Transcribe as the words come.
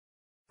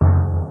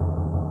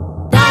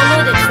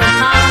Download it from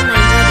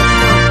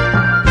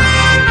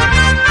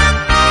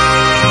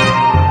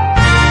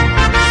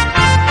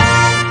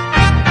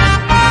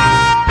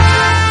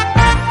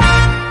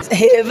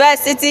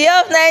University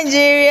of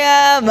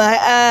Nigeria, my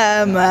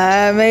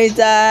alma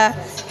mater.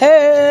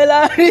 Hail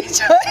and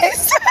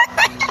rejoice.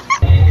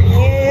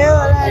 Hail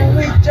and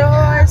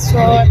rejoice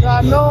for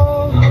the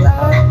noble.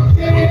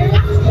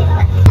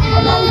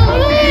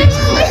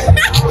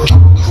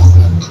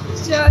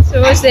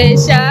 Just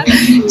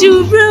do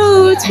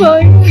brute for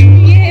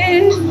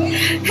years.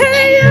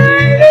 Hail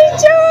and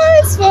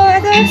rejoice for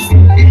the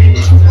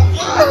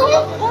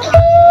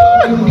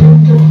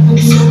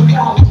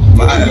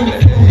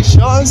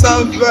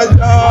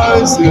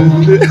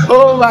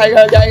oh my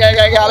God,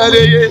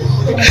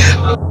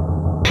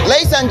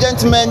 Ladies and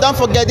gentlemen, don't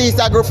forget this is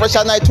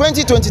Agrofresher Night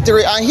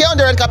 2023, and here on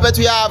the red carpet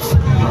we have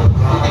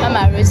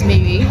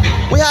Rosemary.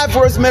 We have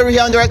Rosemary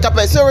here on the red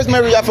carpet. So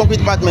Rosemary, you are from which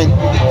department?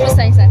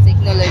 Science and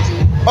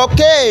Technology.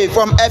 Okay,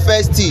 from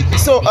FST.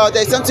 So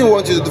there's something we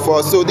want you to do for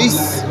us. So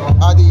these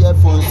are the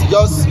earphones.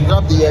 Just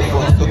grab the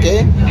earphones,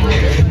 okay?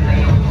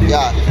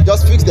 Yeah,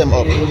 just fix them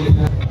up.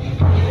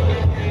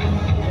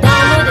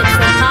 Download it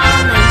from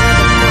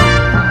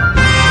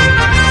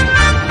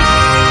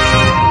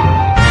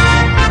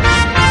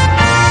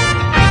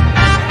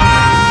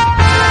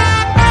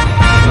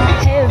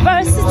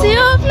University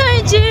of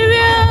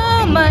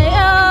Nigeria, my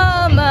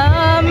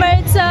alma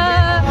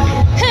mater.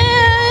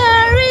 Hail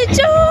and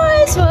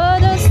rejoice for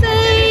the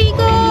sake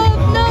of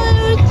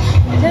knowledge.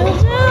 The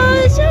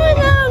church shall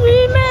not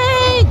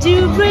remain to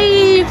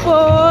breathe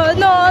for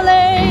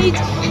knowledge.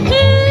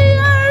 Hail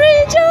and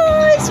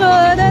rejoice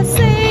for the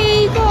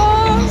sake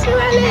of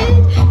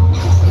knowledge.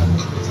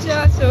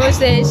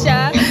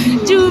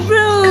 Just do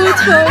brute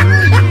for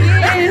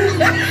years.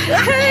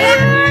 Hail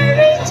and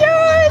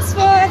rejoice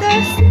for the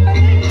sake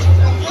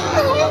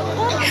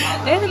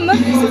and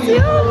University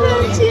of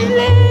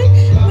Nigeria.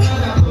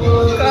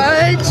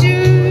 God,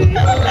 you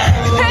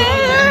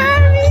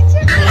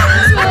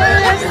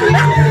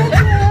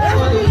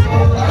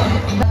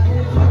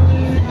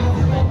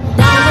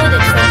Download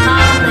it from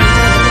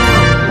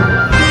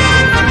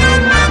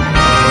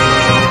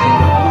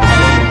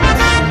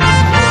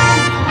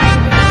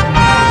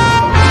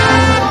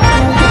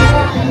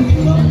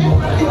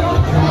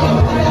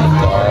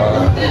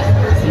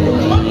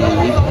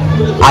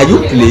Are you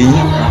playing?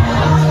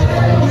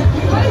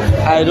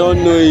 I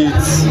don't know it.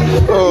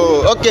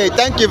 Oh, okay.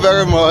 Thank you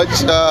very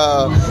much.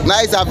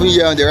 Nice having you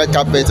here on the red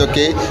carpet.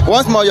 Okay.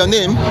 Once more, your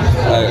name?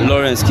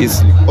 Lawrence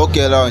Kisley.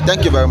 Okay, Lauren.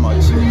 Thank you very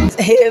much.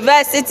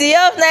 University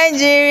of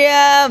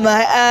Nigeria,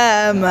 my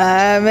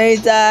alma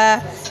mater.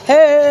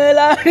 Hail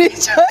and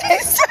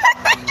rejoice.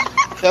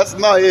 That's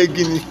not a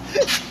guinea.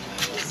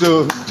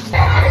 So.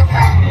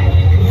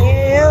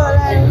 Hail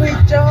and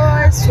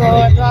rejoice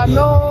for the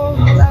noble.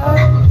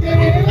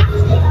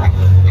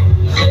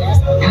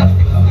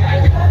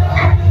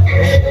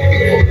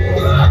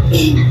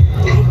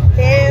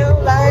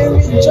 Hail and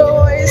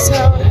rejoice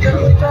for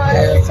the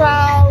trials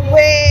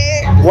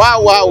away.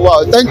 Wow, wow,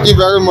 wow. Thank you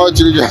very much,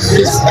 you guys.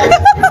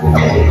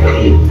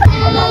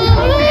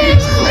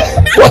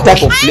 What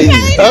type of playing?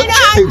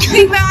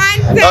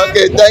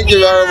 Okay, thank you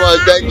very much.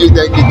 Thank you.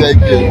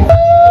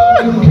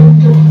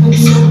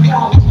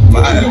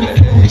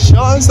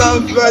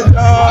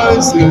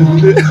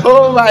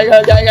 Oh my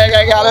God,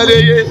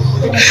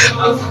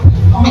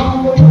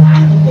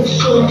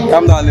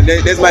 Come down,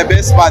 there's my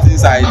best spot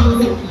inside.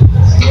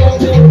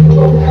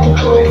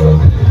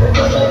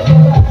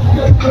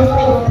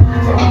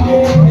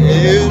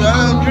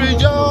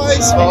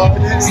 Rejoice for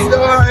the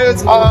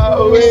stars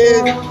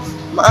always.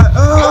 My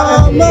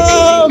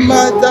alma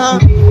mater,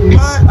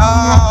 my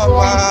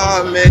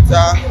alma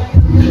mater.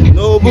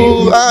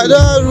 Noble are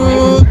the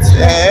roots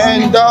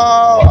and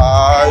all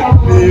I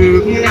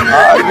feel.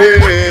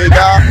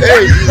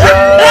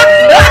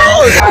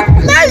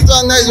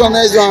 Nice one.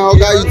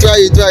 Okay,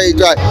 you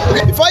try.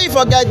 Before you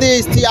forget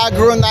this, the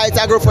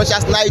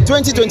Agrofreshers Night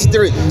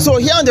 2023. So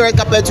here on the red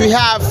carpet we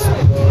have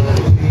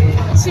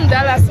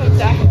Chimdalo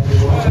Assumpta.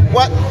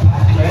 what?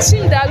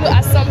 Chimdalo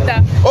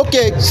Assumpta.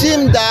 Okay,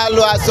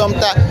 Chimdalo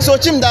Assumpta. So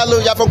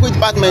Chimdalo, you're from which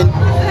department?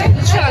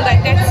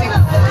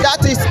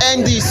 That is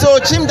ND. So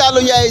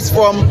Chimdalo here is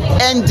from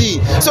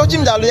ND. So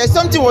Chimdalo, there's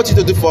something I want you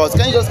to do for us.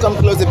 Can you just come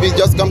close a bit?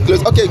 Just come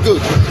close. Okay,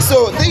 good.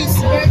 So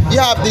you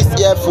have these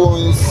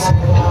earphones.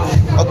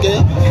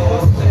 Okay.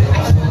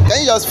 Can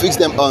you just fix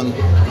them on?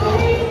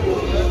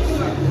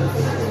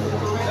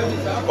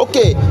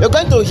 Okay, you're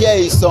going to hear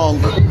a song.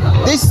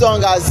 This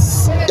song,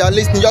 as you're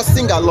listening, just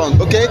sing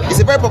along. Okay, it's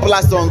a very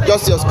popular song,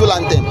 just your school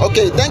anthem.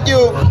 Okay, thank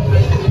you.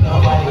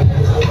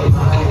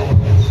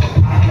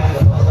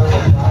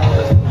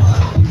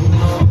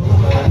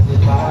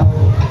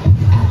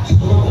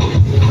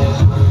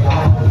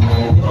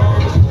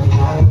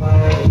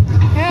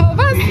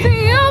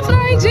 University of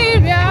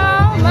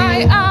Nigeria,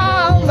 my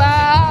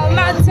alma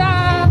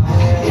mater.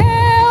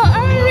 Hail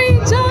and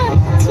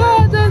rejoice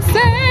for the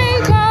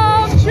sake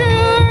of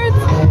truth.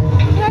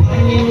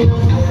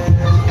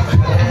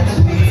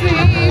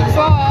 Seek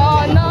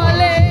for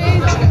knowledge.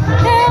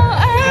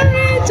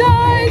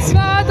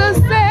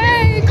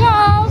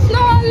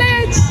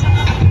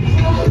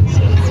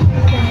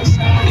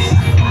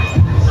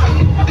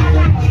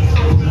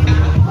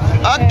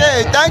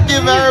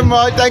 you very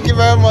much. Thank you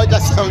very much.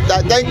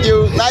 Thank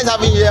you. Nice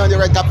having you here on the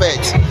red carpet.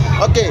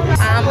 Okay.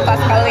 I'm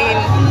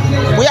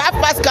Pascaline. We have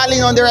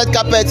Pascaline on the red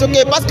carpet.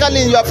 Okay,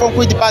 Pascaline, you are from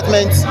which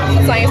department?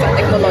 Science and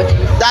Technology.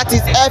 That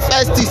is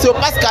FST. So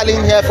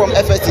Pascaline here from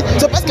FST.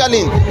 So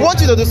Pascaline, we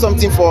want you to do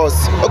something for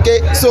us.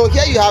 Okay, so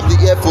here you have the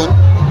earphone.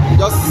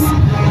 Just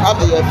have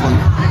the earphone.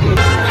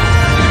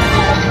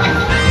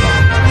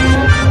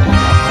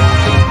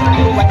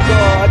 Oh my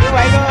God.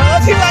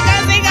 If I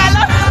can sing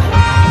along.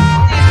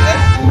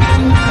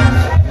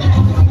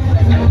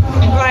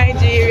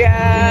 Nigeria.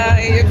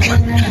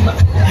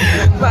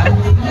 But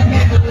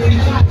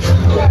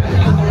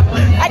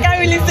I can't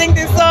really sing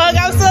this song.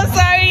 I'm so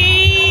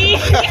sorry.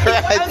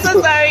 I'm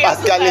so sorry.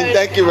 Pascaline,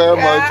 thank you very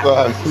much for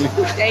having me.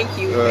 Thank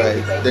you. All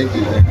right, thank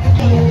you.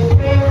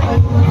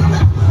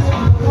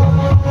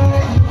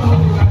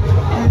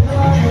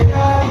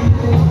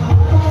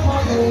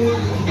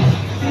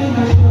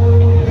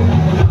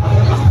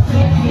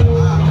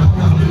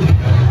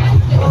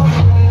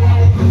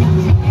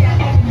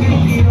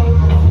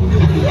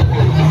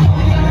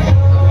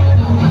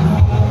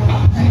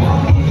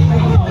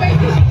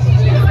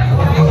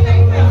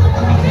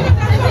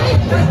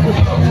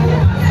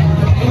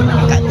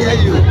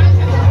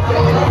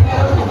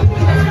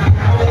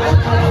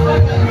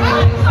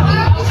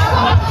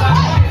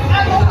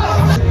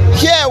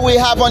 Here we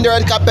have on the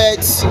red carpet.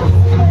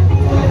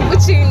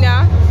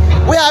 Uchina.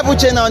 We have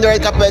Uchenna on the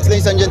red carpet,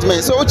 ladies and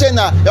gentlemen. So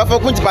Uchenna, you're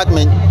from which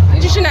department?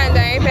 Nutrition and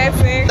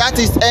dietetics. That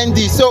is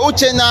ND. So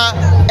Uchenna,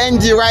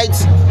 ND, right?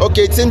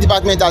 Okay, same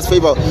department as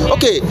Favor.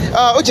 Okay,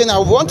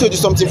 Uchenna, we want to do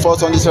something for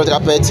us on this red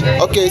carpet.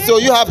 Okay, so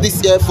you have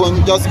this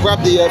earphone. Just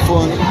grab the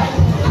earphone.